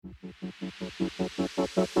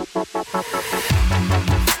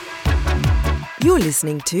You're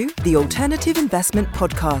listening to the Alternative Investment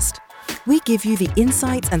Podcast. We give you the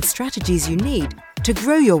insights and strategies you need to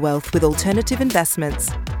grow your wealth with alternative investments.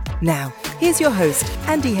 Now, here's your host,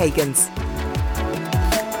 Andy Hagans.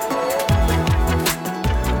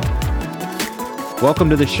 Welcome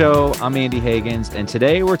to the show. I'm Andy Hagans, and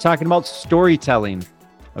today we're talking about storytelling,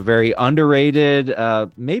 a very underrated,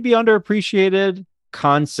 maybe underappreciated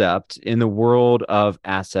concept in the world of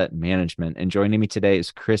asset management. And joining me today is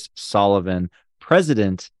Chris Sullivan,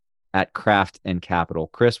 president at Craft and Capital.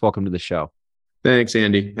 Chris, welcome to the show. Thanks,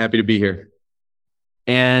 Andy. Happy to be here.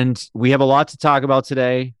 And we have a lot to talk about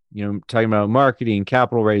today, talking about marketing,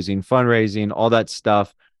 capital raising, fundraising, all that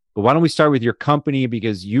stuff. But why don't we start with your company,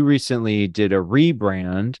 because you recently did a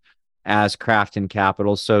rebrand as Craft and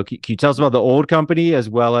Capital. So can you tell us about the old company as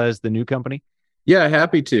well as the new company? Yeah,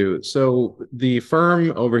 happy to. So the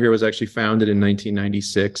firm over here was actually founded in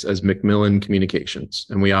 1996 as Macmillan Communications,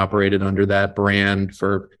 and we operated under that brand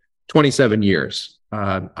for 27 years.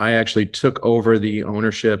 I actually took over the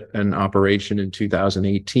ownership and operation in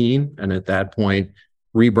 2018, and at that point,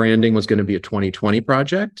 rebranding was going to be a 2020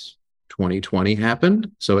 project. 2020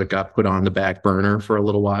 happened, so it got put on the back burner for a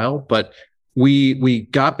little while, but we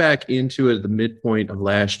got back into it at the midpoint of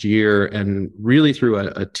last year, and really through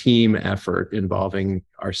a team effort involving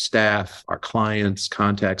our staff, our clients,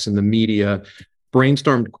 contacts in the media,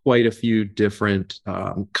 brainstormed quite a few different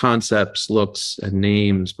concepts, looks, and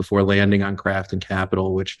names before landing on Craft and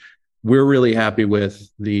Capital, which we're really happy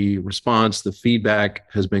with. The response, the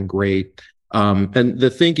feedback has been great. And the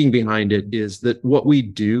thinking behind it is that what we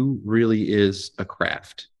do really is a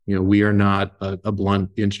craft. We are not a blunt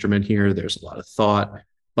instrument here. There's a lot of thought, a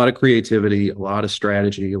lot of creativity, a lot of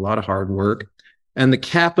strategy, a lot of hard work. And the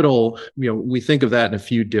capital, we think of that in a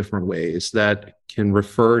few different ways that can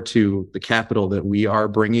refer to the capital that we are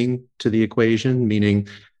bringing to the equation, meaning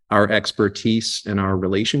our expertise and our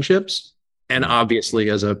relationships. And obviously,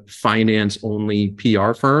 as a finance-only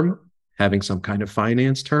PR firm, having some kind of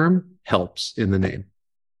finance term helps in the name.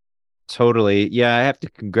 Totally. Yeah, I have to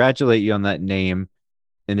congratulate you on that name.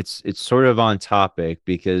 And it's sort of on topic,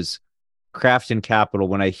 because Craft and Capital,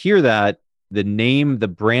 when I hear that,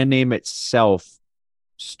 the brand name itself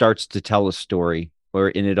starts to tell a story,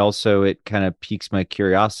 and it kind of piques my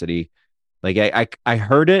curiosity. Like I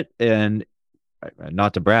heard it, and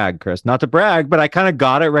not to brag, Chris, but I kind of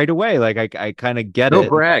got it right away. Like I kind of get it. No,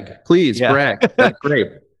 brag, please. Yeah. Brag. That's great.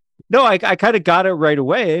 No, I kind of got it right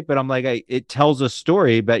away, but I'm like, it tells a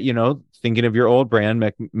story. But thinking of your old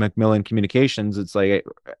brand, Macmillan Communications, it's like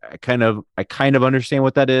I kind of understand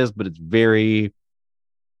what that is, but it's very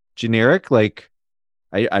generic. Like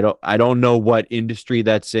I don't know what industry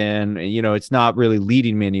that's in. It's not really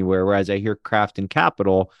leading me anywhere. Whereas I hear Craft and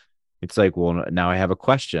Capital, it's like, well, now I have a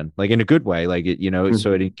question, like in a good way, like it, mm-hmm.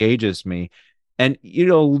 So it engages me. And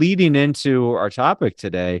leading into our topic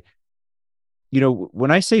today,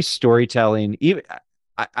 when I say storytelling, even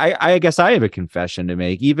I guess I have a confession to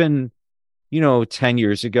make. Even 10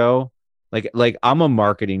 years ago, like I'm a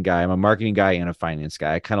marketing guy. I'm a marketing guy and a finance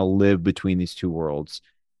guy. I kind of live between these two worlds.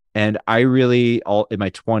 And I really, in my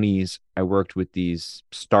 20s, I worked with these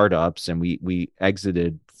startups, and we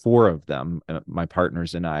exited 4 of them. My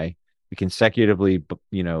partners and I, we consecutively,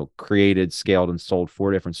 created, scaled, and sold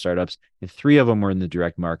 4 different startups, and 3 of them were in the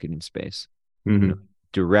direct marketing space. Mm-hmm.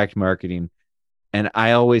 Direct marketing. And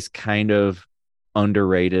I always kind of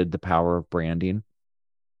underrated the power of branding.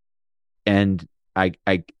 And I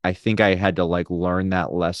think I had to learn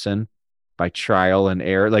that lesson by trial and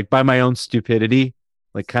error, by my own stupidity,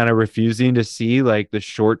 kind of refusing to see the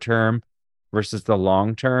short term versus the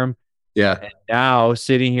long term. Yeah. And now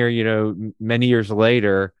sitting here, many years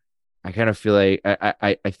later, I kind of feel like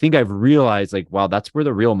I think I've realized wow, that's where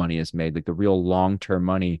the real money is made, the real long-term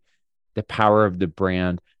money, the power of the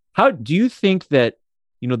brand. How do you think that,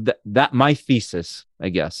 that my thesis, I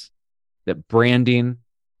guess, that branding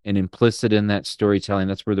and implicit in that storytelling,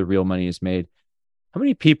 that's where the real money is made. How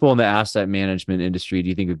many people in the asset management industry do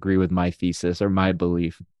you think agree with my thesis or my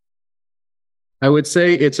belief? I would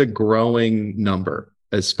say it's a growing number,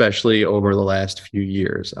 especially over the last few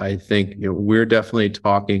years. I think we're definitely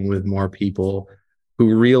talking with more people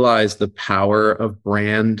who realize the power of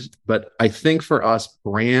brand. But I think for us,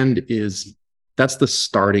 brand that's the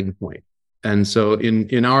starting point. And so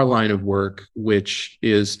in our line of work, which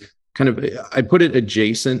is kind of, I put it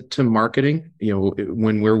adjacent to marketing.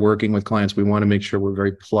 When we're working with clients, we want to make sure we're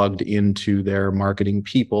very plugged into their marketing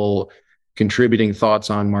people, contributing thoughts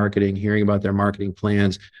on marketing, hearing about their marketing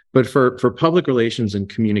plans. But for public relations and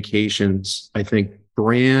communications, I think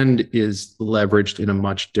brand is leveraged in a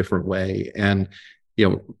much different way. And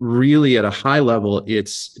really at a high level,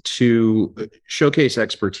 it's to showcase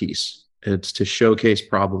expertise. It's to showcase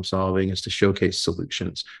problem solving. It's to showcase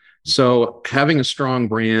solutions. So having a strong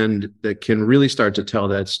brand that can really start to tell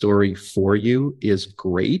that story for you is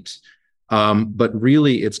great. But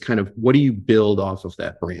really, it's kind of, what do you build off of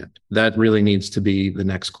that brand? That really needs to be the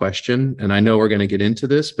next question. And I know we're going to get into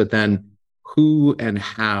this, but then who and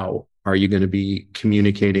how are you going to be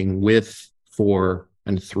communicating with, for,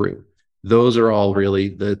 and through? Those are all really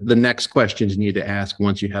the next questions you need to ask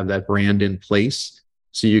once you have that brand in place,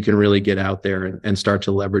 so you can really get out there and start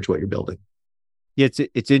to leverage what you're building. Yeah,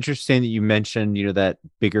 it's interesting that you mentioned, that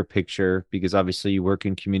bigger picture, because obviously you work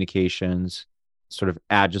in communications, sort of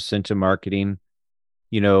adjacent to marketing.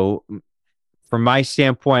 From my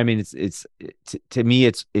standpoint, I mean, it's to me,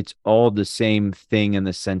 it's all the same thing in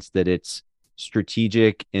the sense that it's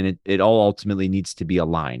strategic, and it all ultimately needs to be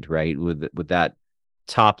aligned, right, with that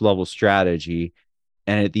top level strategy.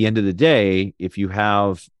 And at the end of the day, if you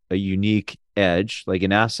have a unique edge, like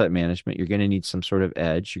in asset management, you're going to need some sort of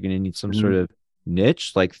edge. You're going to need some sort of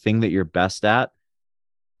niche, like thing that you're best at.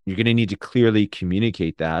 You're going to need to clearly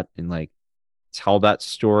communicate that and like tell that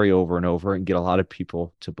story over and over and get a lot of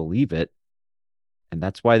people to believe it. And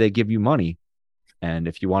that's why they give you money. And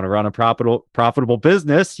if you want to run a profitable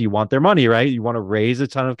business, you want their money, right? You want to raise a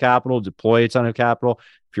ton of capital, deploy a ton of capital.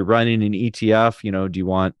 If you're running an ETF, do you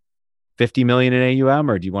want 50 million in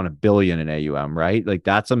AUM or do you want $1 billion in AUM, right? Like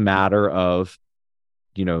that's a matter of,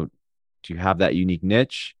 do you have that unique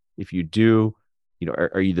niche? If you do,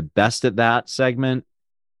 are you the best at that segment?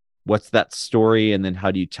 What's that story? And then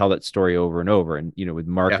how do you tell that story over and over? And, with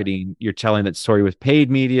marketing, you're telling that story with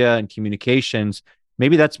paid media and communications.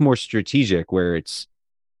 Maybe that's more strategic, where it's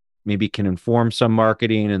maybe can inform some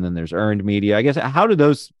marketing, and then there's earned media. I guess, how do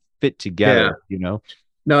those fit together?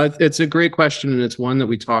 No, it's a great question. And it's one that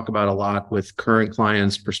we talk about a lot with current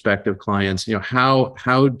clients, prospective clients.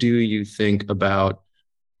 How do you think about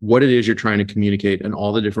what it is you're trying to communicate and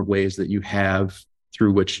all the different ways that you have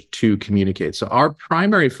through which to communicate? So our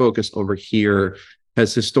primary focus over here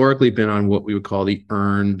has historically been on what we would call the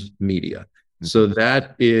earned media. So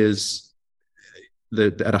that is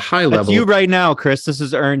at a high level. That's you right now, Chris. This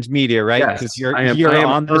is earned media, right? Yes, I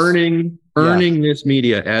am earning this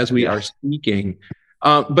media as we are speaking.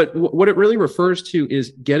 But what it really refers to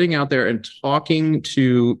is getting out there and talking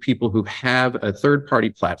to people who have a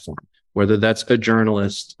third-party platform, whether that's a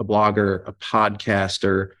journalist, a blogger, a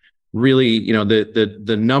podcaster. Really,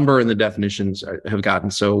 the number and the definitions have gotten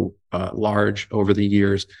so large over the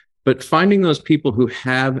years. But finding those people who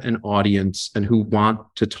have an audience and who want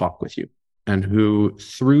to talk with you, and who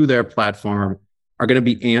through their platform are going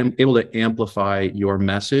to be able to amplify your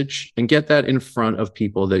message and get that in front of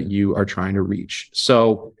people that you are trying to reach.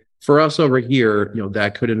 So for us over here,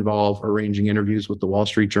 that could involve arranging interviews with the Wall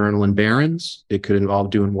Street Journal and Barron's. It could involve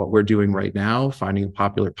doing what we're doing right now, finding a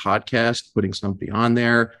popular podcast, putting something on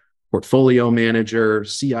there, portfolio manager,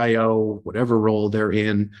 CIO, whatever role they're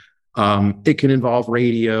in. It can involve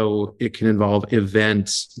radio, it can involve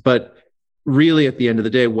events, but really at the end of the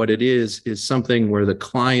day, what it is something where the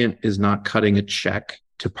client is not cutting a check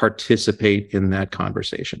to participate in that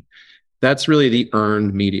conversation. That's really the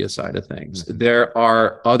earned media side of things. Mm-hmm. There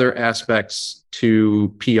are other aspects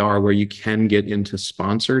to PR where you can get into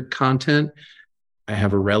sponsored content. I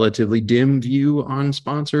have a relatively dim view on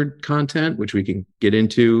sponsored content, which we can get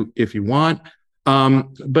into if you want.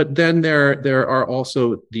 But then there are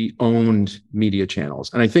also the owned media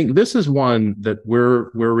channels. And I think this is one that we're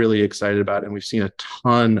really excited about. And we've seen a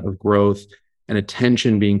ton of growth and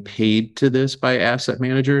attention being paid to this by asset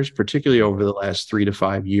managers, particularly over the last 3 to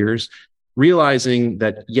 5 years, realizing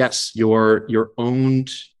that, yes, your owned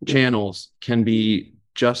channels can be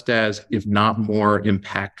just as, if not more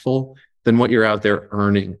impactful than what you're out there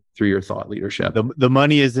earning through your thought leadership. The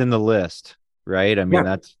money is in the list, right? I mean,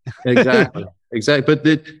 that's exactly. But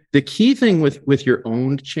the key thing with your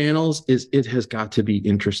owned channels is it has got to be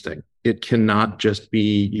interesting. It cannot just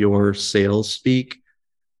be your sales speak,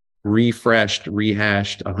 refreshed,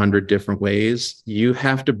 rehashed 100 different ways. You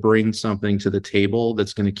have to bring something to the table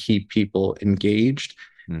that's going to keep people engaged.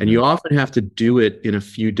 Mm-hmm. And you often have to do it in a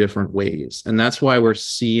few different ways. And that's why we're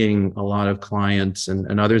seeing a lot of clients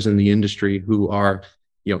and others in the industry who are,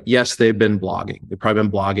 yes, they've been blogging. They've probably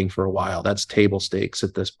been blogging for a while. That's table stakes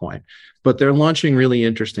at this point. But they're launching really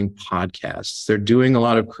interesting podcasts. They're doing a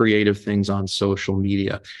lot of creative things on social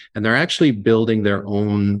media. And they're actually building their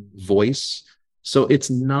own voice. So it's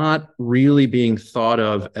not really being thought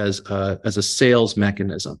of as a sales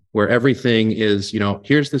mechanism where everything is,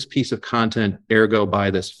 here's this piece of content, ergo buy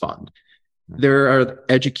this fund. There are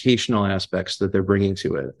educational aspects that they're bringing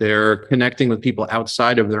to it. They're connecting with people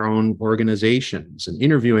outside of their own organizations and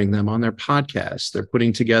interviewing them on their podcasts. They're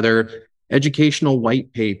putting together educational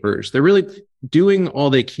white papers. They're really doing all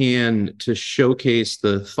they can to showcase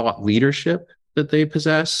the thought leadership that they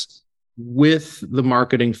possess, with the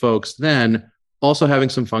marketing folks then also having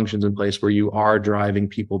some functions in place where you are driving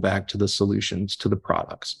people back to the solutions, to the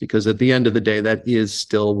products, because at the end of the day, that is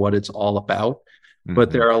still what it's all about.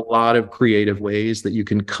 But there are a lot of creative ways that you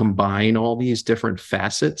can combine all these different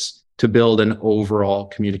facets to build an overall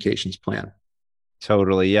communications plan.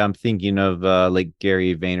 Totally. Yeah. I'm thinking of like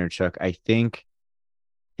Gary Vaynerchuk. I think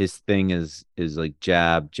his thing is like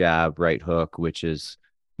jab, jab, right hook, which is,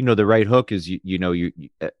 the right hook is, you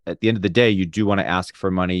at the end of the day, you do want to ask for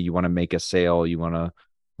money. You want to make a sale. You want to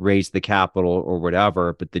raise the capital or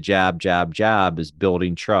whatever. But the jab, jab, jab is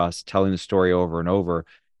building trust, telling the story over and over.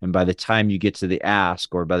 And by the time you get to the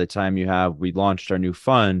ask, or by the time we launched our new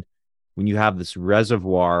fund, when you have this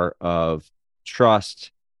reservoir of trust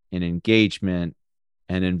and engagement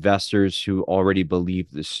and investors who already believe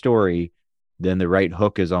the story, then the right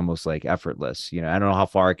hook is almost like effortless. I don't know how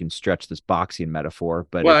far I can stretch this boxing metaphor,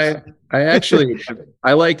 but I actually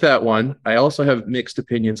I like that one. I also have mixed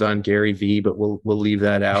opinions on Gary V, but we'll leave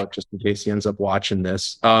that out just in case he ends up watching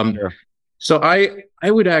this. Sure. So I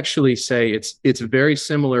would actually say it's very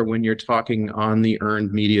similar when you're talking on the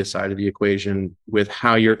earned media side of the equation with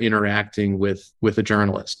how you're interacting with a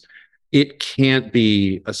journalist. It can't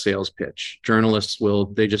be a sales pitch. Journalists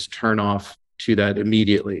they just turn off to that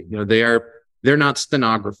immediately. They're not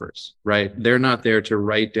stenographers, right? They're not there to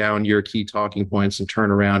write down your key talking points and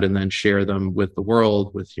turn around and then share them with the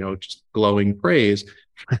world with, just glowing praise.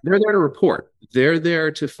 They're there to report. They're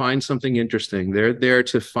there to find something interesting. They're there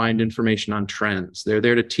to find information on trends. They're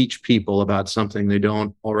there to teach people about something they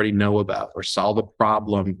don't already know about, or solve a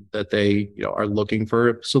problem that they, are looking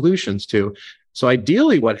for solutions to. So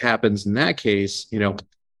ideally what happens in that case,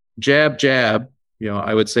 jab, jab,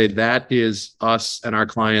 I would say that is us and our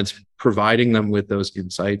clients providing them with those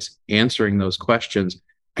insights, answering those questions.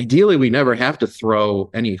 Ideally, we never have to throw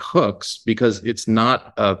any hooks because it's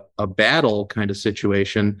not a battle kind of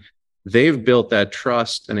situation. They've built that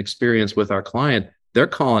trust and experience with our client. They're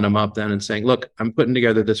calling them up then and saying, look, I'm putting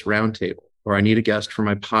together this roundtable, or I need a guest for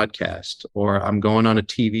my podcast, or I'm going on a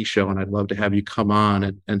TV show and I'd love to have you come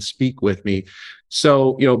on and speak with me.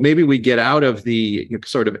 So, maybe we get out of the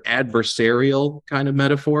sort of adversarial kind of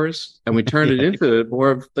metaphors and we turn it into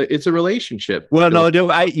more of it's a relationship. Well,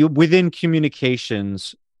 within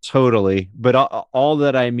communications, totally. But all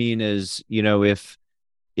that I mean is, if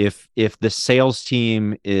the sales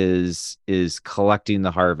team is collecting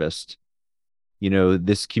the harvest,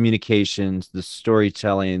 this communications, the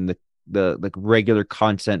storytelling, the regular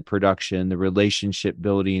content production, the relationship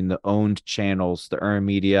building, the owned channels, the earned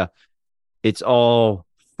media, it's all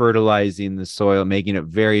fertilizing the soil, making it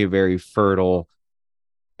very, very fertile.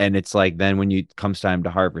 And it's like, then when comes time to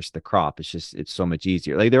harvest the crop, it's so much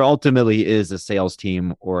easier. Like, there ultimately is a sales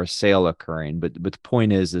team or a sale occurring, but the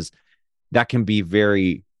point is that can be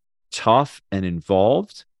very tough and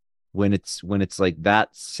involved when it's like that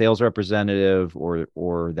sales representative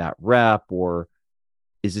or that rep, or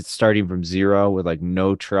is it starting from zero with like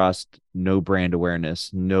no trust, no brand awareness,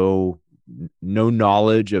 no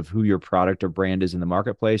knowledge of who your product or brand is in the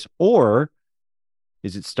marketplace? Or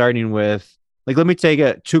is it starting with, like, let me take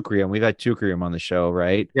a Tukrium. We've had Tukrium on the show,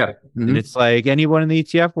 right? Yeah. Mm-hmm. And it's like, anyone in the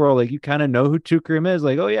ETF world, like, you kind of know who Tukrium is.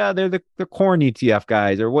 Like, oh yeah, they're the corn ETF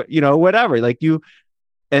guys, or what, whatever. Like,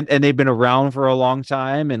 and they've been around for a long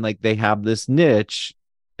time, and like they have this niche,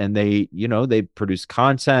 and they produce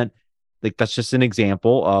content. Like, that's just an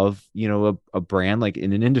example of, a brand, like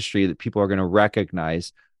in an industry that people are going to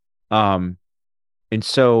recognize. And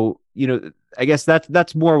so, I guess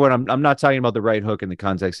that's more what I'm not talking about the right hook in the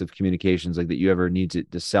context of communications, like that you ever need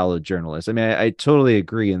to sell a journalist. I mean, I totally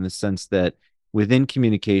agree in the sense that within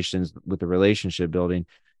communications, with the relationship building,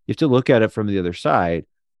 you have to look at it from the other side.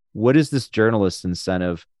 What is this journalist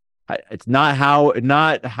incentive? It's not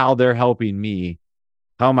how they're helping me.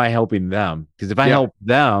 How am I helping them? Because if I help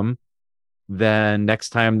them, then next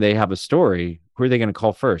time they have a story, who are they going to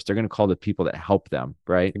call first? They're going to call the people that help them,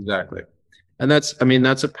 right? Exactly. And that's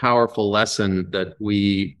a powerful lesson that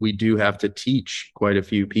we do have to teach quite a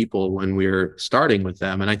few people when we're starting with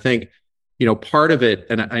them. And I think, part of it,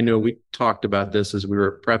 and I know we talked about this as we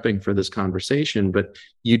were prepping for this conversation, but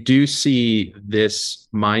you do see this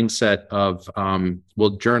mindset of,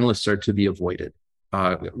 journalists are to be avoided,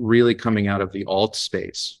 really coming out of the alt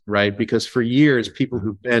space, right? Because for years, people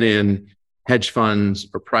who've been in hedge funds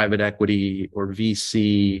or private equity or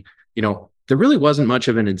VC, there really wasn't much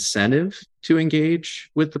of an incentive to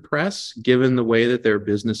engage with the press, given the way that their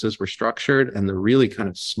businesses were structured and the really kind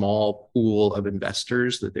of small pool of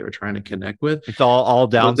investors that they were trying to connect with. It's all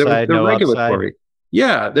downside, no upside.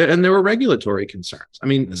 Yeah, and there were regulatory concerns. I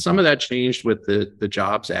mean, some of that changed with the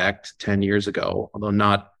Jobs Act 10 years ago, although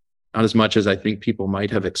not as much as I think people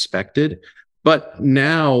might have expected. But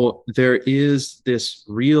now there is this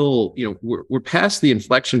real, we're past the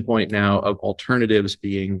inflection point now of alternatives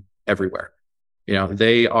being everywhere.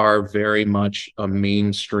 They are very much a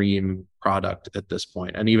mainstream product at this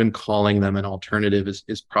point. And even calling them an alternative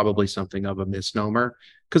is probably something of a misnomer,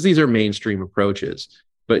 because these are mainstream approaches.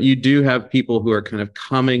 But you do have people who are kind of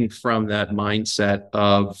coming from that mindset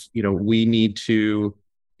of, we need to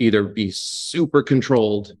either be super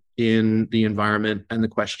controlled in the environment and the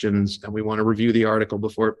questions, and we want to review the article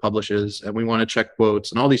before it publishes, and we want to check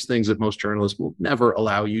quotes and all these things that most journalists will never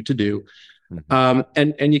allow you to do.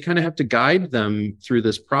 And you kind of have to guide them through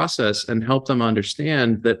this process and help them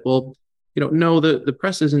understand that, well, no, the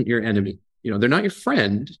press isn't your enemy. They're not your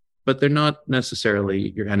friend, but they're not necessarily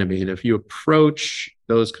your enemy. And if you approach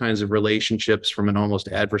those kinds of relationships from an almost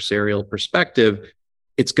adversarial perspective,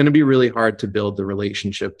 it's going to be really hard to build the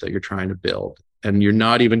relationship that you're trying to build. And you're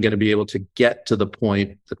not even going to be able to get to the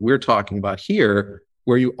point that we're talking about here,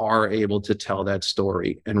 where you are able to tell that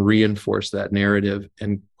story and reinforce that narrative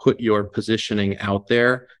and put your positioning out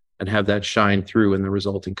there and have that shine through in the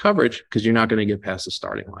resulting coverage, because you're not going to get past the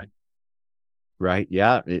starting line. Right.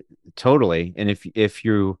 Yeah, totally. And if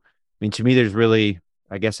you, to me, there's really,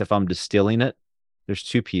 I guess if I'm distilling it, there's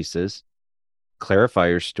two pieces. Clarify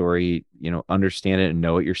your story, understand it and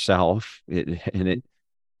know it yourself. And it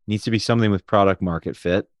needs to be something with product market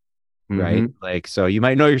fit, right? Like, so you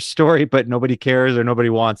might know your story, but nobody cares or nobody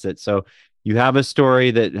wants it. So you have a story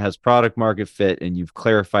that has product market fit and you've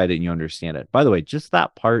clarified it and you understand it. By the way, just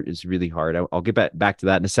that part is really hard. I'll get back to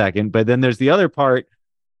that in a second. But then there's the other part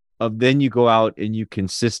of then you go out and you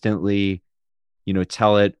consistently,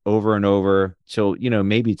 tell it over and over till,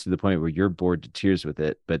 maybe to the point where you're bored to tears with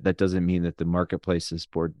it, but that doesn't mean that the marketplace is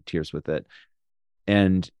bored to tears with it.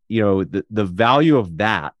 And, the value of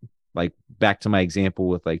that, like back to my example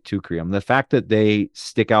with like Tukrium, the fact that they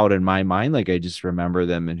stick out in my mind, like I just remember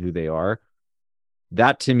them and who they are,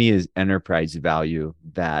 that to me is enterprise value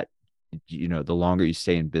that, the longer you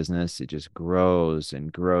stay in business, it just grows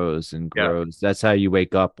and grows and grows. Yeah. That's how you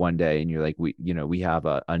wake up one day and you're like, we have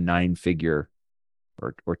a 9-figure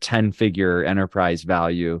or 10-figure enterprise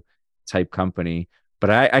value type company. But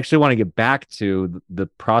I actually want to get back to the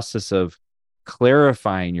process of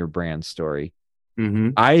clarifying your brand story.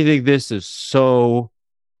 I think this is so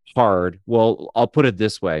hard. Well, I'll put it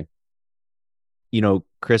this way.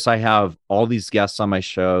 Chris, I have all these guests on my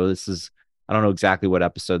show. I don't know exactly what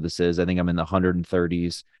episode this is. I think I'm in the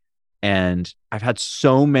 130s. And I've had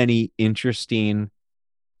so many interesting,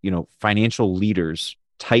 financial leaders,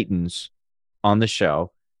 titans on the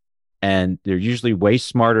show. And they're usually way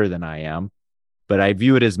smarter than I am. But I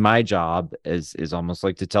view it as my job is almost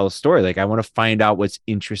like to tell a story. Like I want to find out what's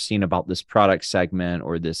interesting about this product segment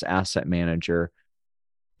or this asset manager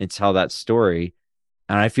and tell that story.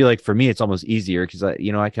 And I feel like for me, it's almost easier because I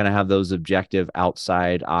kind of have those objective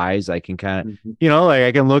outside eyes. I can kind of, like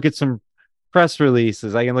I can look at some press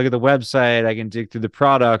releases. I can look at the website. I can dig through the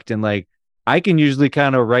product and like, I can usually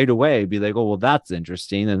kind of right away be like, oh, well, that's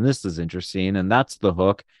interesting. And this is interesting. And that's the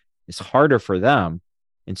hook. It's harder for them.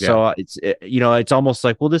 And so it's almost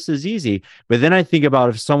like, well, this is easy. But then I think about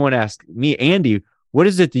if someone asked me, Andy, what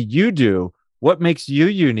is it that you do? What makes you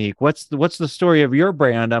unique? What's the story of your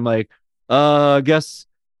brand? I'm like, I guess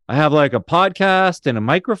I have like a podcast and a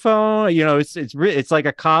microphone. It's like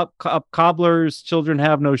a cobbler's children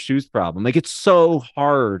have no shoes problem. Like it's so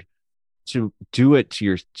hard to do it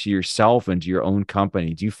to yourself and to your own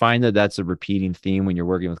company. Do you find that that's a repeating theme when you're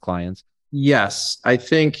working with clients? Yes, I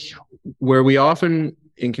think where we often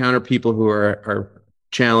encounter people who are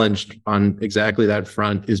challenged on exactly that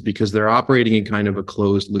front is because they're operating in kind of a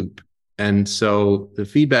closed loop. And so the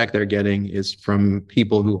feedback they're getting is from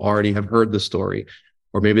people who already have heard the story,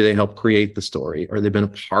 or maybe they helped create the story, or they've been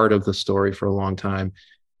a part of the story for a long time.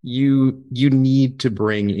 You need to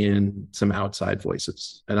bring in some outside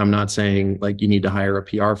voices. And I'm not saying like you need to hire a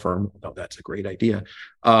PR firm, although that's a great idea.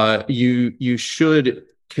 You should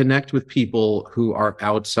connect with people who are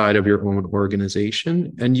outside of your own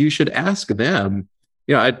organization, and you should ask them.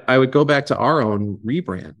 I would go back to our own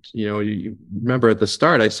rebrand. You remember at the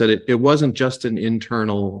start, I said it wasn't just an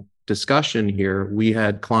internal discussion here, we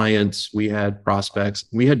had clients, we had prospects,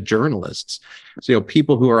 we had journalists. So,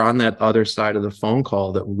 people who are on that other side of the phone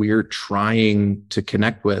call that we're trying to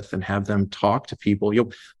connect with and have them talk to people.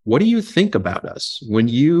 What do you think about us when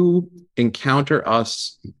you encounter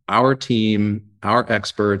us, our team, our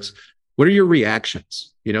experts? What are your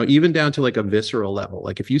reactions? Even down to like a visceral level.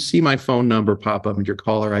 Like if you see my phone number pop up in your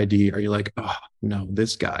caller ID, are you like, oh no,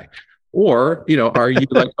 this guy? Or, are you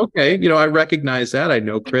like, okay, I recognize that. I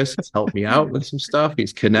know Chris has helped me out with some stuff.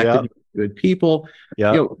 He's connected with good people.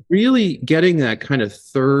 Yeah. Really getting that kind of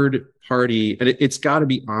third party, and it's got to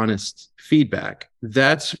be honest feedback.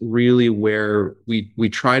 That's really where we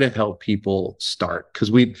try to help people start,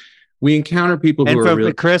 because we encounter people who are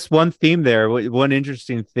really. Chris, one theme there, one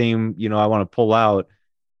interesting theme, I want to pull out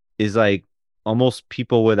is like almost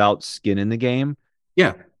people without skin in the game.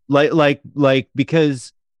 Yeah. Like,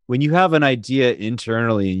 because when you have an idea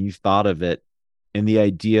internally and you've thought of it and the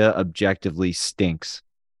idea objectively stinks,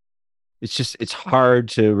 it's hard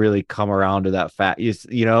to really come around to that fact,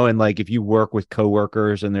 and like if you work with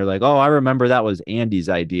coworkers and they're like, oh, I remember that was Andy's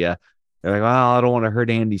idea. They're like, well, I don't want to hurt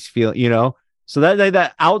Andy's feeling, so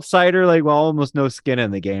that outsider, like, well, almost no skin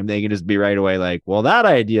in the game. They can just be right away like, well, that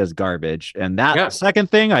idea is garbage. And that second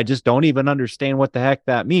thing, I just don't even understand what the heck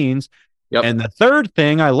that means. Yep. And the third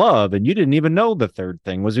thing I love, and you didn't even know the third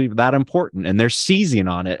thing was that important. And they're seizing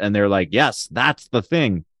on it. And they're like, yes, that's the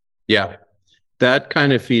thing. Yeah. That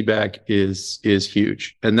kind of feedback is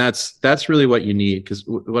huge. And that's really what you need. Because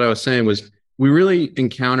what I was saying was we really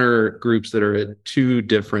encounter groups that are at two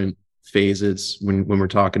different phases when we're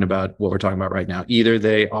talking about what we're talking about right now. Either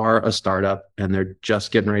they are a startup and they're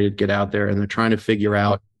just getting ready to get out there and they're trying to figure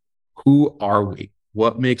out, who are we?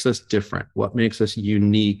 What makes us different? What makes us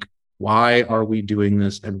unique? Why are we doing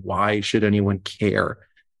this? And why should anyone care?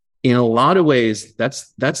 In a lot of ways,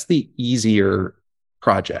 that's the easier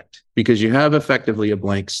project, because you have effectively a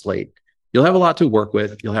blank slate. You'll have a lot to work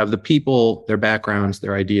with. You'll have the people, their backgrounds,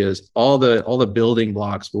 their ideas, all the building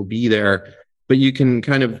blocks will be there. But you can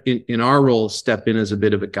kind of, in our role, step in as a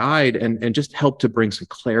bit of a guide and just help to bring some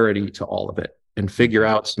clarity to all of it and figure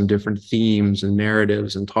out some different themes and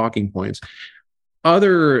narratives and talking points.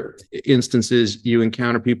 Other instances, you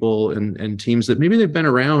encounter people and teams that maybe they've been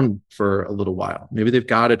around for a little while. Maybe they've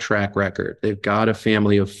got a track record, they've got a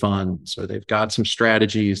family of funds, or they've got some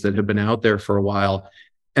strategies that have been out there for a while.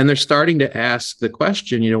 And they're starting to ask the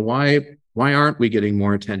question, why aren't we getting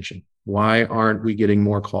more attention? Why aren't we getting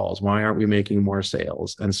more calls? Why aren't we making more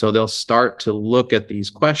sales? And so they'll start to look at these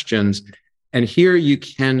questions. And here you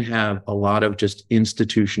can have a lot of just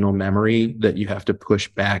institutional memory that you have to push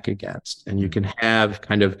back against. And you can have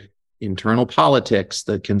kind of internal politics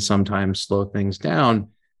that can sometimes slow things down.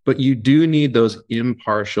 But you do need those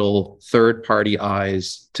impartial third-party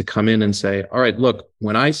eyes to come in and say, all right, look,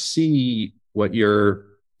 when I see what you're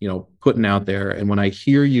putting out there, and when I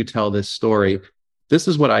hear you tell this story, this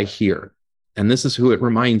is what I hear. And this is who it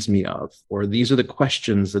reminds me of, or these are the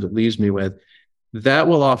questions that it leaves me with. That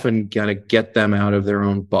will often kind of get them out of their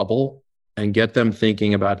own bubble and get them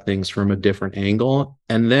thinking about things from a different angle.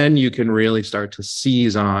 And then you can really start to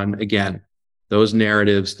seize on, again, those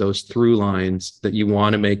narratives, those through lines that you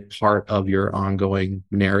want to make part of your ongoing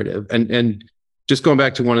narrative. And just going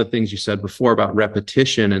back to one of the things you said before about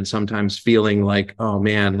repetition and sometimes feeling like, oh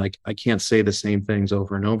man, like I can't say the same things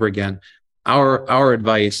over and over again. Our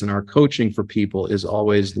advice and our coaching for people is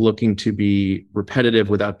always looking to be repetitive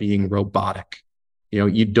without being robotic.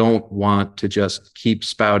 You don't want to just keep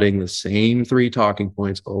spouting the same three talking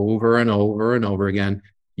points over and over and over again.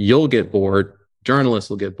 You'll get bored. Journalists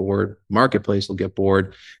will get bored. Marketplace will get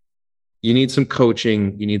bored. You need some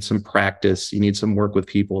coaching. You need some practice. You need some work with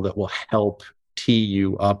people that will help tee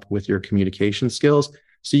you up with your communication skills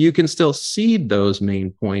so you can still seed those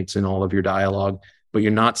main points in all of your dialogue, but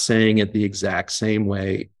you're not saying it the exact same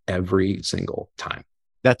way every single time.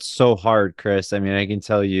 That's so hard, Chris. I mean, I can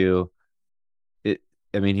tell you,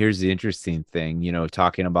 here's the interesting thing,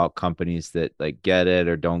 talking about companies that like get it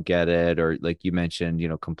or don't get it, or like you mentioned,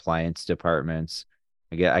 compliance departments.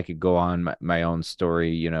 I could go on my own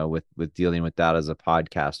story, with dealing with that as a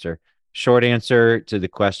podcaster. Short answer to the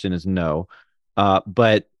question is no.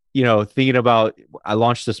 But, thinking about, I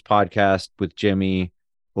launched this podcast with Jimmy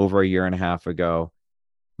over a year and a half ago.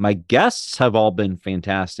 My guests have all been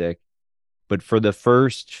fantastic, but for the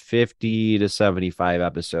first 50 to 75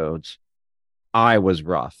 episodes, I was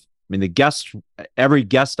rough. I mean, every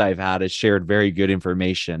guest I've had has shared very good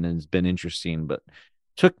information and it's been interesting, but it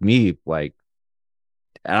took me and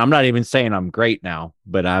I'm not even saying I'm great now,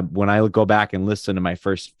 but when I go back and listen to my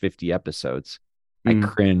first 50 episodes, I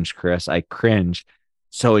cringe, Chris. I cringe.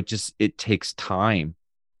 So it takes time.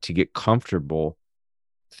 to get comfortable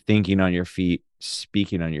thinking on your feet,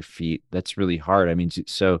 speaking on your feet. That's really hard. I mean,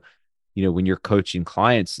 so, when you're coaching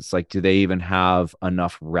clients, it's like, do they even have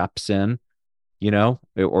enough reps in,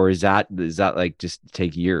 or is that like just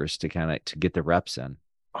take years to kind of to get the reps in?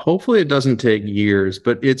 Hopefully it doesn't take years,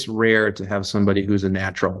 but it's rare to have somebody who's a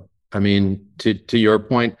natural. I mean, to your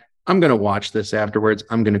point, I'm going to watch this afterwards.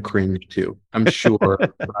 I'm going to cringe too. I'm sure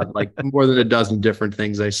about like more than a dozen different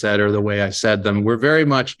things I said or the way I said them. We're very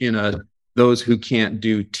much in a those who can't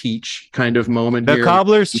do teach kind of moment The here.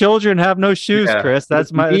 cobbler's children have no shoes, Yeah. Chris.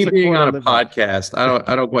 That's Me a being quote on a podcast.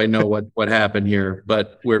 I don't quite know what happened here,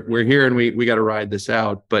 but we're here and we got to ride this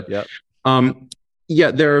out. But Yep.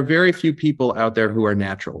 Yeah, there are very few people out there who are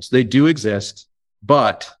naturals. They do exist,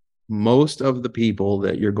 but most of the people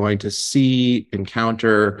that you're going to see,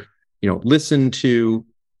 encounter, listen to,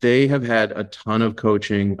 they have had a ton of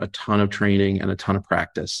coaching, a ton of training, and a ton of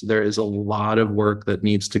practice. There is a lot of work that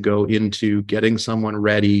needs to go into getting someone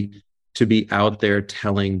ready to be out there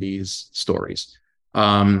telling these stories.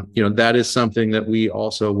 That is something that we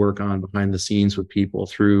also work on behind the scenes with people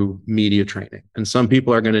through media training. And some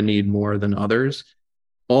people are going to need more than others.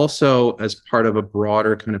 Also, as part of a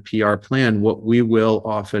broader kind of PR plan, what we will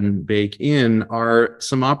often bake in are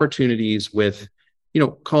some opportunities with,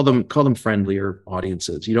 call them friendlier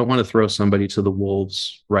audiences. You don't want to throw somebody to the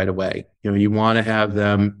wolves right away. You want to have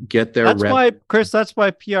them get their That's rep. why, Chris, that's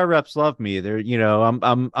why PR reps love me. They're, I'm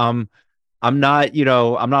not, I'm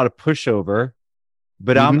not a pushover,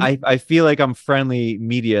 but I feel like I'm friendly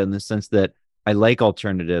media in the sense that I like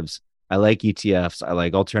alternatives. I like ETFs. I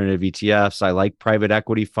like alternative ETFs. I like private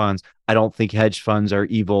equity funds. I don't think hedge funds are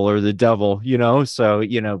evil or the devil, So,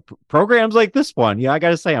 programs like this one, I got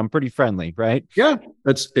to say, I'm pretty friendly, right? Yeah,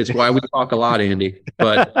 it's why we talk a lot, Andy.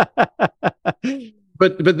 But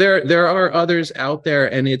but there are others out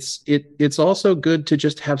there, and it's also good to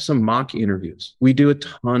just have some mock interviews. We do a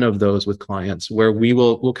ton of those with clients where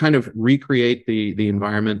we'll kind of recreate the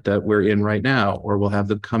environment that we're in right now, or we'll have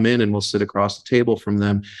them come in and we'll sit across the table from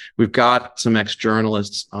them. We've got some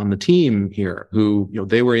ex-journalists on the team here who,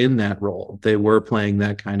 they were in that role. They were playing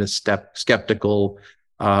that kind of skeptical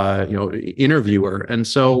interviewer. And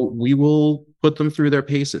so we will put them through their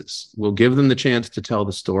paces. We'll give them the chance to tell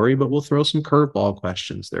the story, but we'll throw some curveball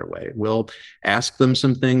questions their way. We'll ask them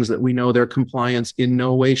some things that we know their compliance in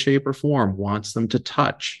no way, shape, or form wants them to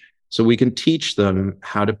touch. So we can teach them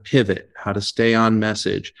how to pivot, how to stay on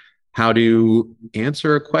message, how to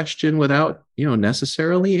answer a question without,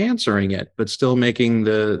 necessarily answering it, but still making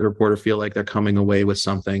the reporter feel like they're coming away with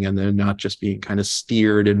something and they're not just being kind of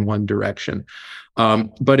steered in one direction.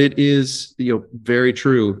 But it is, very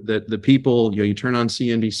true that the people, you turn on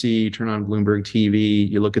CNBC, you turn on Bloomberg TV,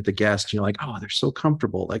 you look at the guests, you're like, oh, they're so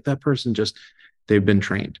comfortable. Like that person they've been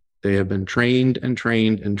trained. They have been trained and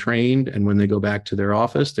trained and trained. And when they go back to their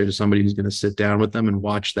office, there's somebody who's going to sit down with them and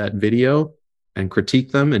watch that video and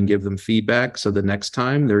critique them and give them feedback. So the next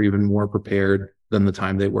time they're even more prepared than the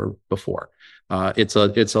time they were before. It's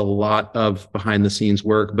a lot of behind the scenes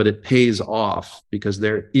work, but it pays off because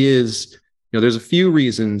there's a few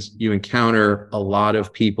reasons you encounter a lot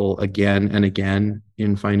of people again and again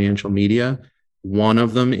in financial media. One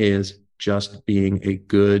of them is just being a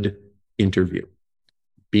good interview,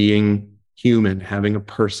 being human, having a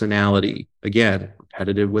personality. Again,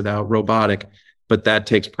 repetitive without robotic, but that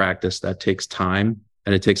takes practice, that takes time,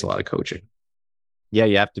 and it takes a lot of coaching. Yeah,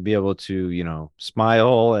 you have to be able to,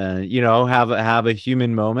 smile and, have a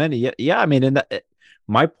human moment. Yeah. I mean,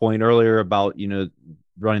 my point earlier about,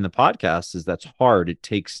 running the podcast is that's hard. It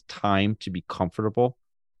takes time to be comfortable.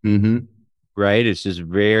 Mm-hmm. Right. It's just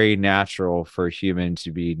very natural for a human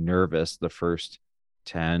to be nervous the first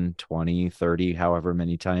 10, 20, 30, however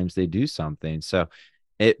many times they do something. So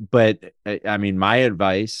but I mean, my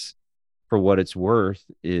advice for what it's worth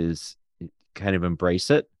is kind of embrace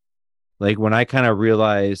it. Like when I kind of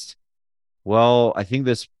realized, well, I think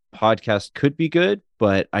this podcast could be good,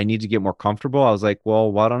 but I need to get more comfortable. I was like,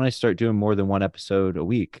 well, why don't I start doing more than one episode a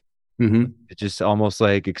week? Mm-hmm. It's just almost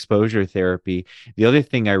like exposure therapy. The other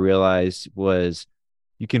thing I realized was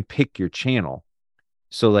you can pick your channel.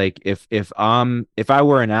 So like if I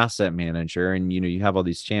were an asset manager and you have all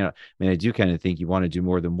these channels, I mean, I do kind of think you want to do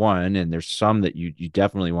more than one. And there's some that you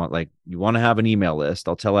definitely want, like you want to have an email list.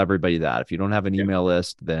 I'll tell everybody that. If you don't have an email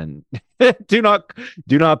list, then do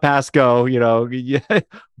not pass go, Yeah.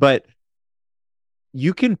 But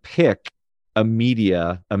you can pick a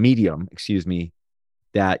medium, excuse me,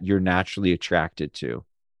 that you're naturally attracted to.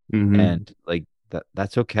 Mm-hmm. And like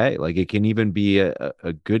that's okay. Like it can even be a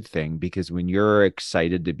good thing, because when you're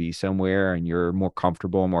excited to be somewhere and you're more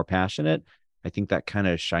comfortable and more passionate, I think that kind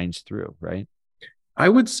of shines through, right? I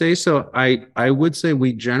would say so. I would say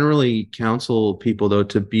we generally counsel people though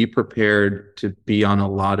to be prepared to be on a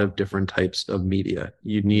lot of different types of media.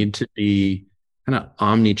 You need to be kind of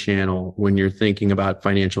omni-channel when you're thinking about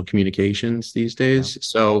financial communications these Yeah. days.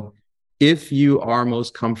 So if you are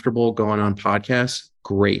most comfortable going on podcasts,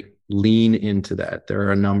 great. Lean into that. There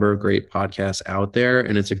are a number of great podcasts out there,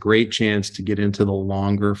 and it's a great chance to get into the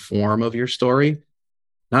longer form of your story.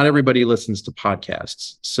 Not everybody listens to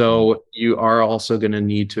podcasts. So you are also going to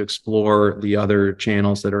need to explore the other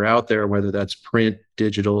channels that are out there, whether that's print,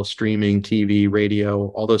 digital, streaming, TV, radio,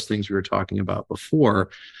 all those things we were talking about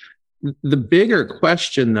before. The bigger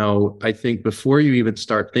question, though, I think before you even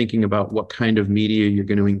start thinking about what kind of media you're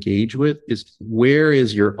going to engage with is where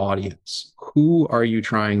is your audience? Who are you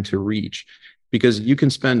trying to reach? Because you can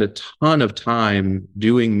spend a ton of time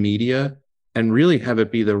doing media and really have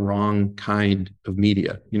it be the wrong kind of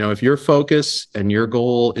media. You know, if your focus and your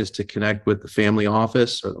goal is to connect with the family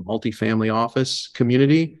office or the multifamily office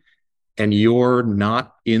community, and you're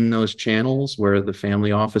not in those channels where the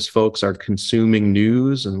family office folks are consuming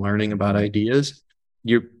news and learning about ideas,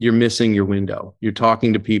 you're missing your window. You're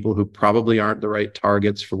talking to people who probably aren't the right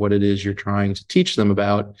targets for what it is you're trying to teach them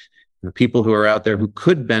about. The people who are out there who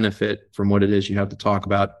could benefit from what it is you have to talk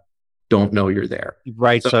about don't know you're there.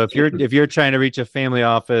 Right. So So if you're trying to reach a family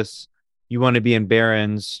office, you want to be in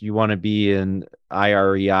Barron's, you want to be in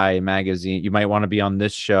IREI magazine, you might want to be on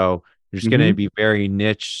this show. There's going to Mhm. be very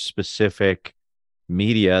niche specific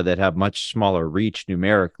media that have much smaller reach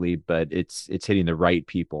numerically, but it's hitting the right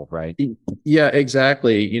people, right? Yeah,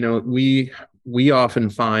 exactly. You know, we often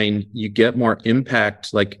find you get more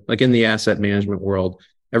impact, like in the asset management world,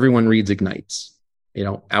 everyone reads Ignites. You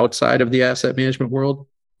know, outside of the asset management world,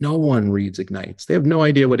 no one reads Ignites. They have no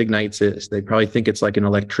idea what Ignites is. They probably think it's like an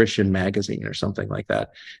electrician magazine or something like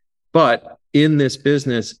that. But in this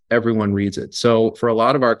business, everyone reads it. So for a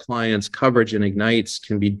lot of our clients, coverage in Ignites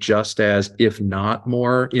can be just as, if not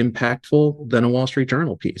more impactful than a Wall Street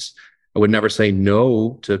Journal piece. I would never say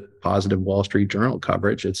no to positive Wall Street Journal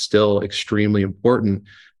coverage. It's still extremely important.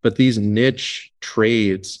 But these niche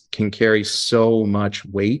trades can carry so much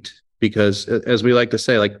weight because, as we like to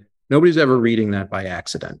say, like nobody's ever reading that by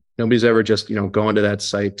accident. Nobody's ever just, going to that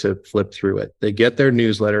site to flip through it. They get their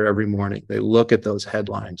newsletter every morning. They look at those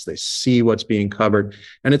headlines. They see what's being covered,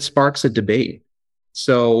 and it sparks a debate.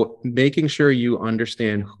 So making sure you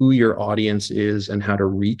understand who your audience is and how to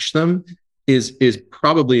reach them is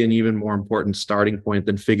probably an even more important starting point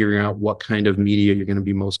than figuring out what kind of media you're going to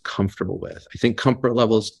be most comfortable with. I think comfort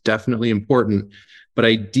level is definitely important, but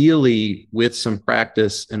ideally with some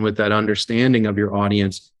practice and with that understanding of your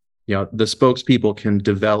audience, the spokespeople can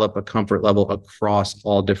develop a comfort level across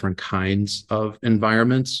all different kinds of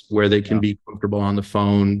environments where they can be comfortable on the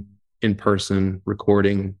phone, in person,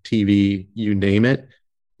 recording, TV, you name it.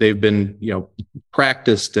 They've been,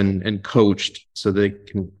 practiced and coached so they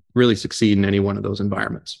can really succeed in any one of those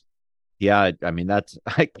environments. Yeah, I mean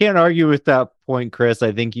I can't argue with that point, Chris.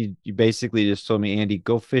 I think you basically just told me, Andy,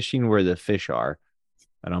 go fishing where the fish are.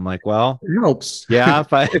 And I'm like, well, It helps. yeah,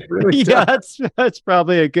 if I It really yeah, does. that's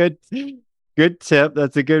probably a good tip.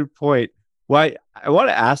 That's a good point. Why I want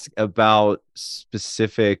to ask about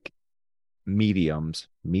specific mediums.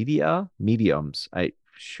 I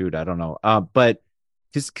don't know. But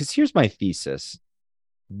because here's my thesis.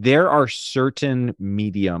 There are certain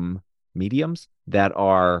mediums that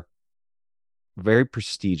are very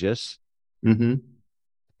prestigious. Mm-hmm.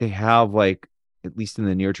 They have like, at least in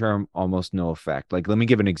the near term, almost no effect. Like, let me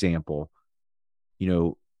give an example. You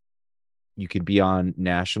know, you could be on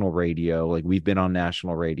national radio. Like we've been on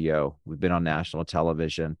national radio. We've been on national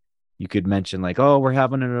television. You could mention like, oh, we're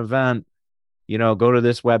having an event, go to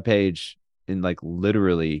this webpage, and like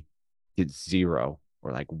literally it's zero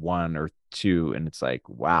or like one or two. And it's like,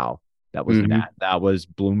 wow, that was Mm-hmm. that was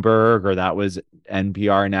Bloomberg or that was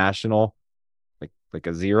NPR national, like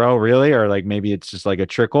a zero really, or like maybe it's just like a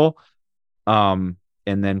trickle. And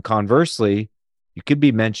then conversely, you could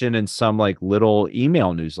be mentioned in some like little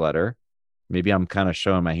email newsletter. Maybe I'm kind of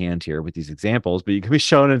showing my hand here with these examples, but you could be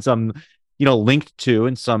shown in some, linked to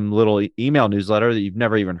in some little email newsletter that you've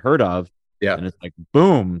never even heard of. Yeah. And it's like,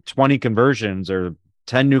 boom, 20 conversions or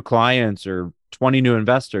 10 new clients or 20 new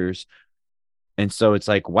investors. And so it's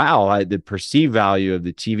like, wow, the perceived value of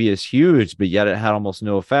the TV is huge, but yet it had almost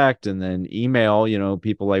no effect. And then email,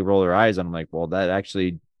 people like roll their eyes. And I'm like, well, that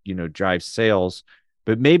actually, drives sales.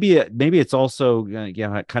 But maybe it's also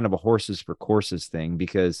kind of a horses for courses thing,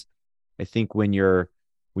 because I think when your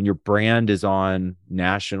brand is on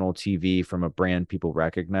national TV from a brand people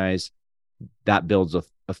recognize, that builds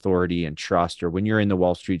authority and trust. Or when you're in the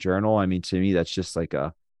Wall Street Journal, I mean, to me, that's just like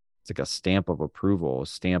it's like a stamp of approval, a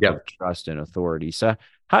stamp Yeah. of trust and authority. So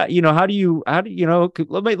how do you,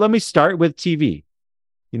 let me start with TV.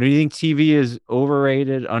 Do you think TV is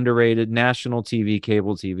overrated, underrated, national TV,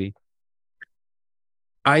 cable TV?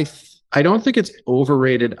 I don't think it's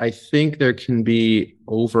overrated. I think there can be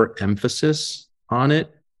overemphasis on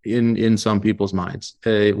it in some people's minds.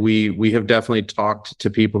 We have definitely talked to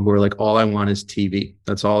people who are like, all I want is TV.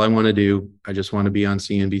 That's all I want to do. I just want to be on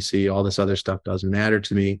CNBC. All this other stuff doesn't matter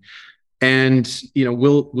to me. And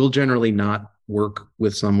we'll generally not work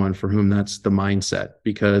with someone for whom that's the mindset,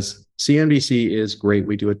 because CNBC is great.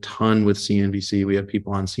 We do a ton with CNBC. We have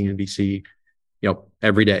people on CNBC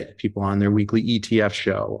every day, people on their weekly ETF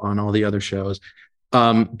show, on all the other shows,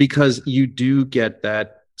 because you do get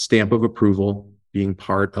that stamp of approval being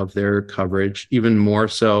part of their coverage, even more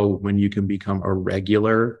so when you can become a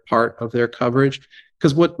regular part of their coverage.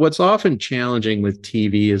 Because what's often challenging with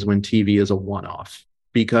TV is when TV is a one-off,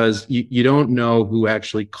 because you don't know who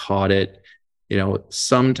actually caught it.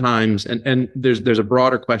 Sometimes, and there's a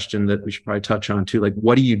broader question that we should probably touch on too, like,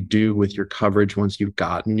 what do you do with your coverage once you've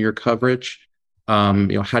gotten your coverage?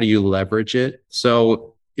 How do you leverage it?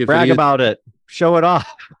 So if brag about it, show it off.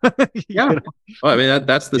 Yeah. Well, I mean,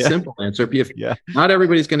 that's the simple answer. If not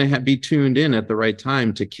everybody's going to be tuned in at the right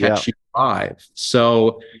time to catch you live.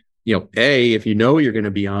 So, if you know you're going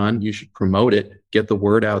to be on, you should promote it, get the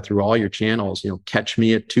word out through all your channels. Catch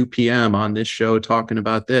me at 2 p.m. on this show talking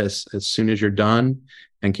about this. As soon as you're done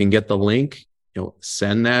and can get the link,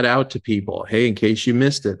 send that out to people. Hey, in case you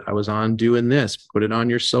missed it, I was on doing this. Put it on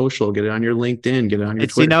your social, get it on your LinkedIn, get it on your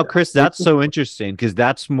Twitter. See, now, Chris, that's so interesting, because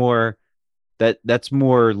that's more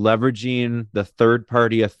leveraging the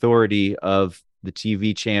third-party authority of the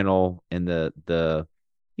TV channel and the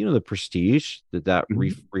prestige that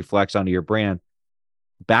reflects onto your brand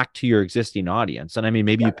back to your existing audience. And I mean,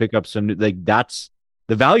 maybe you pick up some, that's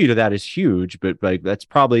the value to that is huge, but that's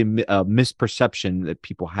probably a misperception that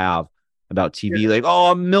people have about TV. Like,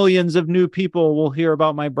 oh, millions of new people will hear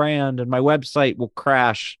about my brand and my website will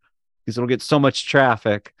crash because it'll get so much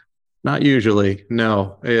traffic. Not usually,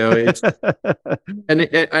 no. It's and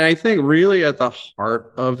I think really at the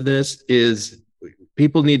heart of this is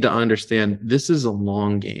people need to understand this is a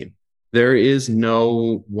long game. There is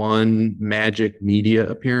no one magic media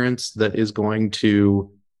appearance that is going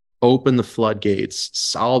to open the floodgates,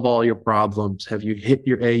 solve all your problems, have you hit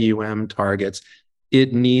your AUM targets.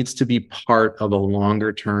 It needs to be part of a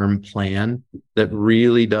longer term plan that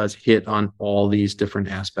really does hit on all these different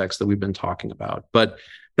aspects that we've been talking about. But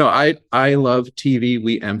no, I love TV.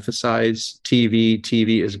 We emphasize TV.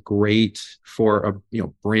 TV is great for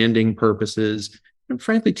branding purposes. And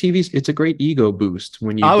frankly, it's a great ego boost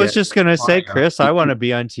when you. I was just gonna say, Chris, I want to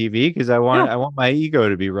be on TV because I want my ego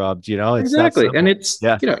to be rubbed. It's exactly, and it's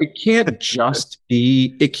it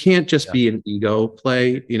can't just be an ego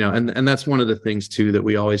play. And that's one of the things too that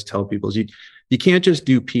we always tell people is you can't just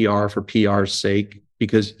do PR for PR's sake,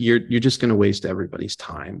 because you're just going to waste everybody's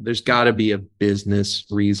time. There's got to be a business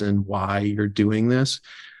reason why you're doing this.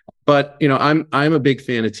 But I'm a big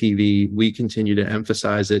fan of TV. We continue to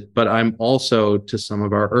emphasize it, but I'm also, to some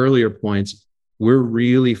of our earlier points, we're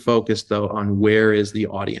really focused though on where is the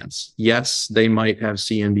audience. Yes, they might have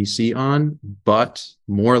CNBC on, but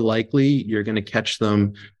more likely you're going to catch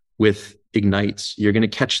them with Ignites. You're going to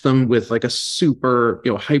catch them with like a super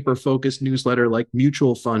hyper focused newsletter like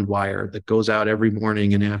Mutual Fund Wire that goes out every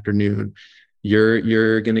morning and afternoon.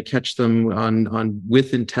 You're going to catch them on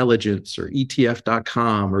With Intelligence or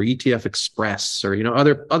ETF.com or ETF Express or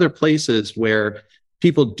other places where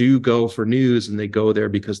people do go for news, and they go there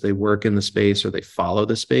because they work in the space or they follow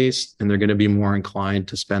the space, and they're going to be more inclined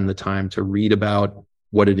to spend the time to read about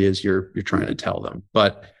what it is you're trying to tell them.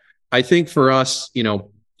 But I think for us,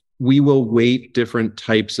 we will weight different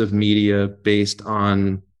types of media based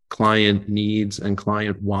on client needs and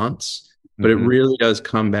client wants. But it really does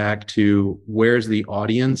come back to where's the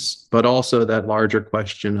audience, but also that larger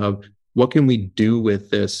question of what can we do with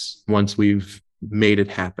this once we've made it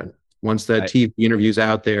happen? Once that TV interview's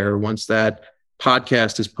out there, once that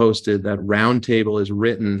podcast is posted, that roundtable is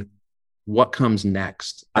written, what comes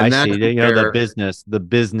next? And I see.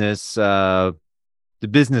 The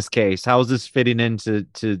business case. How is this fitting into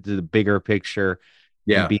the bigger picture?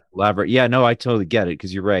 Be clever. No, I totally get it,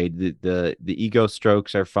 because you're right. The ego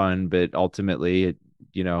strokes are fun, but ultimately it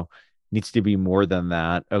needs to be more than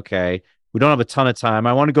that. Okay, we don't have a ton of time.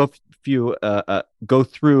 I want to go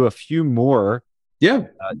through a few more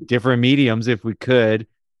different mediums if we could.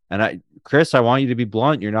 And Chris, I want you to be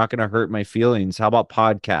blunt. You're not going to hurt my feelings. How about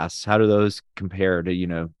podcasts? How do those compare to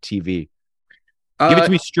TV? Give it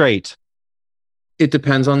to me straight. It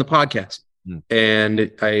depends on the podcast. Mm.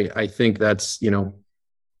 And I think that's,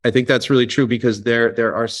 I think that's really true because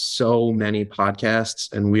there are so many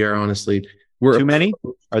podcasts, and we are honestly, Too many?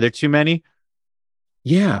 Are there too many?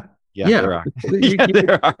 yeah. Yeah, Yeah. there are. Yeah,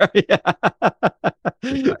 there are.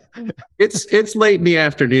 Yeah. It's late in the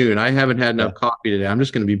afternoon. I haven't had Yeah. enough coffee today. I'm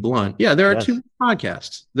just going to be blunt. Yeah, there are too Yes. many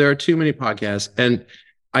podcasts. There are too many podcasts. And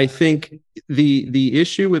I think the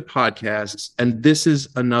issue with podcasts, and this is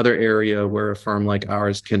another area where a firm like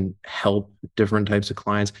ours can help different types of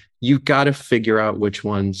clients, you've got to figure out which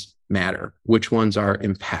ones matter, which ones are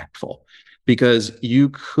impactful. Because you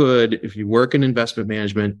could, if you work in investment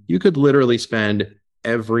management, you could literally spend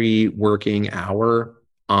every working hour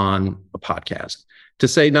on a podcast, to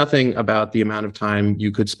say nothing about the amount of time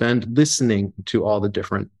you could spend listening to all the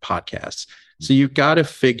different podcasts. So you've got to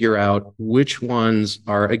figure out which ones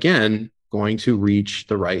are, again, going to reach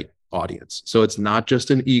the right audience. So it's not just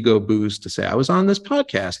an ego boost to say, I was on this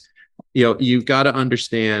podcast. You've got to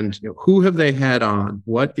understand, who have they had on?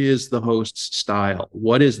 What is the host's style?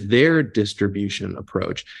 What is their distribution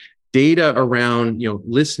approach? Data around,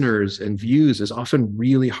 listeners and views is often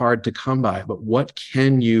really hard to come by, but what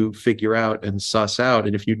can you figure out and suss out?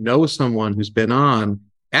 And if you know someone who's been on,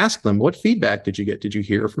 ask them, what feedback did you get? Did you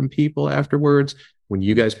hear from people afterwards? When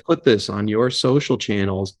you guys put this on your social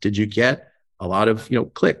channels, did you get a lot of,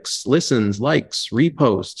 clicks, listens, likes,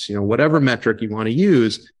 reposts, whatever metric you want to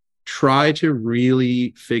use? Try to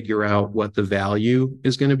really figure out what the value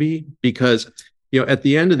is going to be, because at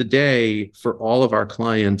the end of the day, for all of our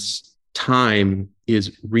clients, time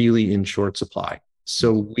is really in short supply.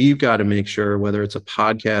 So we've got to make sure, whether it's a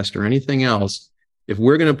podcast or anything else, if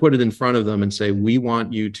we're going to put it in front of them and say, we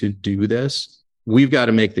want you to do this, we've got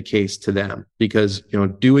to make the case to them, because,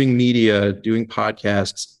 doing media, doing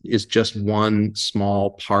podcasts is just one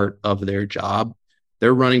small part of their job.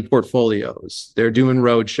 They're running portfolios, they're doing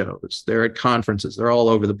road shows, they're at conferences, they're all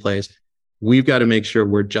over the place. We've got to make sure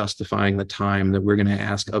we're justifying the time that we're going to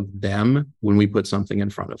ask of them when we put something in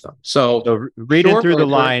front of them. So reading through the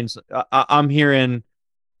lines, I'm hearing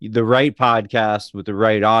the right podcast with the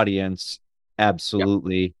right audience.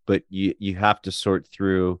 Absolutely. Yeah. But you have to sort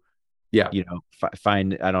through,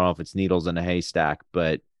 find, I don't know if it's needles in a haystack,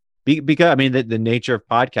 but because the nature of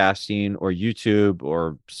podcasting or YouTube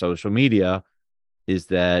or social media is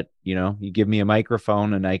that, you give me a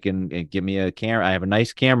microphone and I can give me a camera. I have a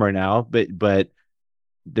nice camera now, but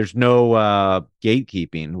there's no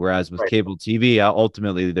gatekeeping. Whereas with cable TV,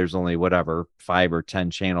 ultimately there's only 5 or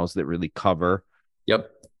 10 channels that really cover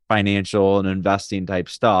financial and investing type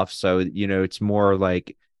stuff. So, it's more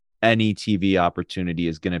like any TV opportunity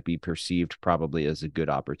is going to be perceived probably as a good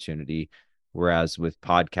opportunity. Whereas with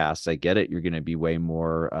podcasts, I get it. You're going to be way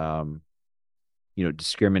more,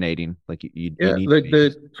 discriminating. Like you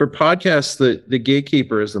need for podcasts, the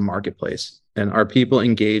gatekeeper is the marketplace. And are people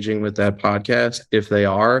engaging with that podcast? If they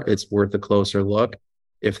are, it's worth a closer look.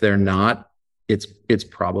 If they're not, it's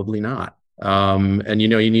probably not. And you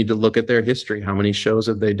need to look at their history. How many shows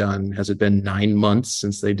have they done? Has it been 9 months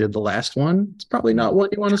since they did the last one? It's probably not one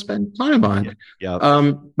you want to spend time on.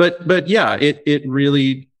 Yeah. But yeah, it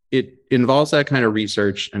really involves that kind of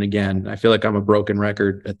research. And again, I feel like I'm a broken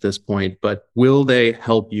record at this point, but will they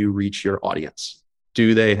help you reach your audience?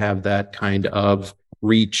 Do they have that kind of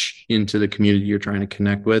reach into the community you're trying to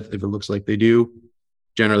connect with? If it looks like they do,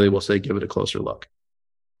 generally we'll say, give it a closer look.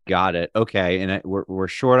 Got it. Okay. And we're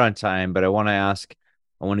short on time, but I want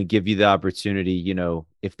to give you the opportunity,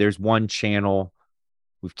 if there's one channel,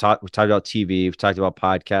 we've talked about TV, we've talked about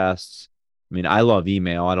podcasts. I love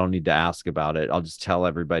email. I don't need to ask about it. I'll just tell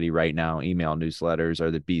everybody right now, email newsletters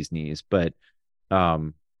are the bee's knees. But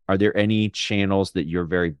are there any channels that you're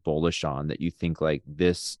very bullish on that you think like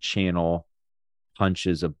this channel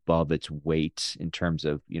punches above its weight in terms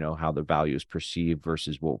of, how the value is perceived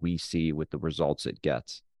versus what we see with the results it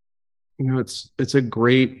gets? It's a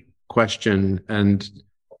great question. And,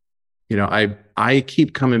 I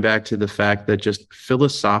keep coming back to the fact that just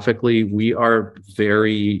philosophically, we are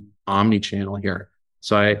very omni-channel here.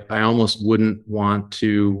 So I almost wouldn't want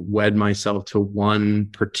to wed myself to one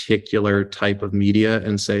particular type of media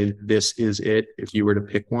and say, this is it, if you were to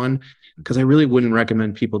pick one, because I really wouldn't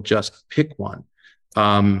recommend people just pick one.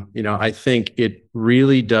 I think it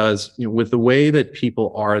really does, with the way that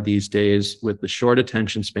people are these days, with the short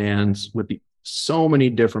attention spans, with the so many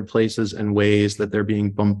different places and ways that they're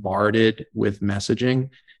being bombarded with messaging,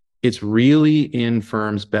 it's really in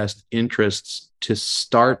firms' best interests to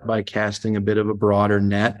start by casting a bit of a broader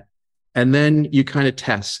net. And then you kind of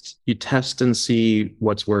test and see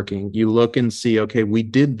what's working. You look and see, okay, we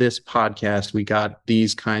did this podcast, we got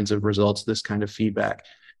these kinds of results, this kind of feedback.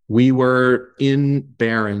 We were in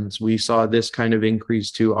Barron's. We saw this kind of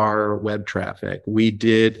increase to our web traffic. We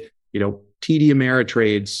did, TD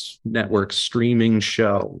Ameritrade's network streaming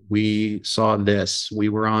show. We saw this. We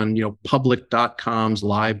were on, public.com's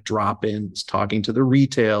live drop-ins, talking to the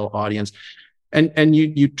retail audience. And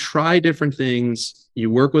you try different things.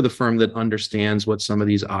 You work with a firm that understands what some of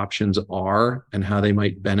these options are and how they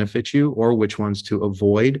might benefit you or which ones to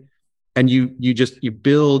avoid. And you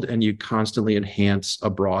build and you constantly enhance a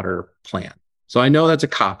broader plan. So I know that's a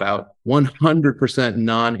cop-out, 100%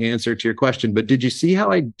 non-answer to your question, but did you see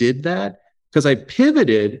how I did that? Because I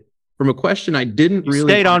pivoted from a question I didn't You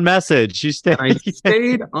really... stayed on message. I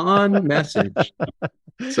stayed on message.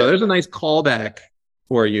 So there's a nice callback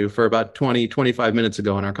for you for about 20, 25 minutes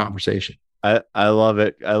ago in our conversation. I love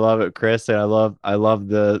it. I love it, Chris. And I love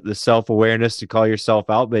the self-awareness to call yourself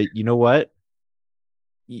out. But you know what?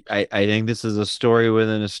 I think this is a story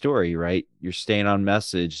within a story, right? You're staying on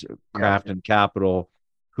message, craft and capital.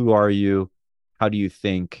 Who are you? How do you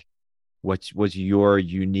think? What's your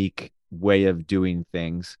unique way of doing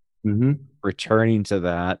things? Mm-hmm. Returning to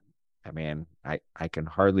that. I mean, I can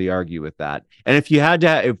hardly argue with that. And if you had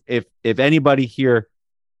to, if anybody here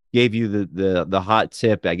gave you the hot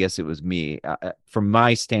tip, I guess it was me. From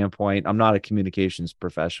my standpoint, I'm not a communications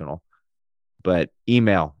professional, but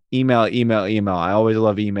email. I always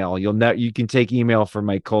love email. You can take email from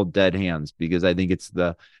my cold dead hands because I think it's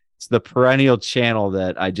the perennial channel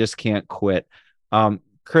that I just can't quit.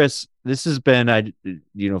 Chris, this has been,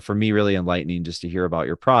 for me, really enlightening just to hear about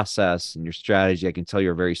your process and your strategy. I can tell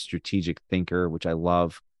you're a very strategic thinker, which I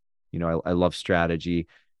love. I love strategy.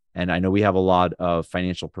 And I know we have a lot of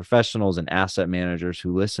financial professionals and asset managers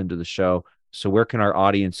who listen to the show. So where can our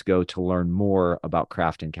audience go to learn more about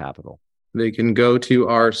Craft and Capital? They can go to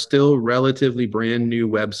our still relatively brand new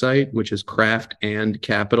website, which is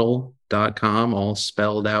craftandcapital.com, all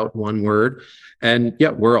spelled out one word. And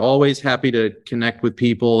yeah, we're always happy to connect with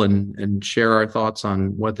people and share our thoughts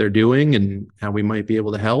on what they're doing and how we might be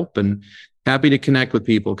able to help, and happy to connect with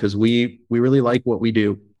people because we really like what we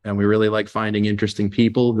do. And we really like finding interesting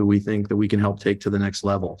people who we think that we can help take to the next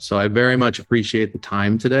level. So I very much appreciate the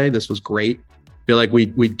time today. This was great. I feel like we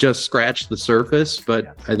just scratched the surface,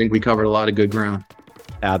 but I think we covered a lot of good ground.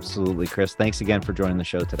 Absolutely, Chris. Thanks again for joining the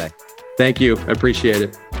show today. Thank you. I appreciate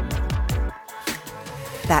it.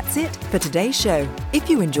 That's it for today's show. If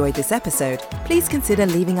you enjoyed this episode, please consider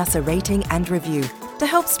leaving us a rating and review to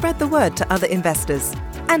help spread the word to other investors.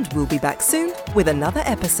 And we'll be back soon with another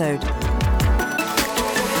episode.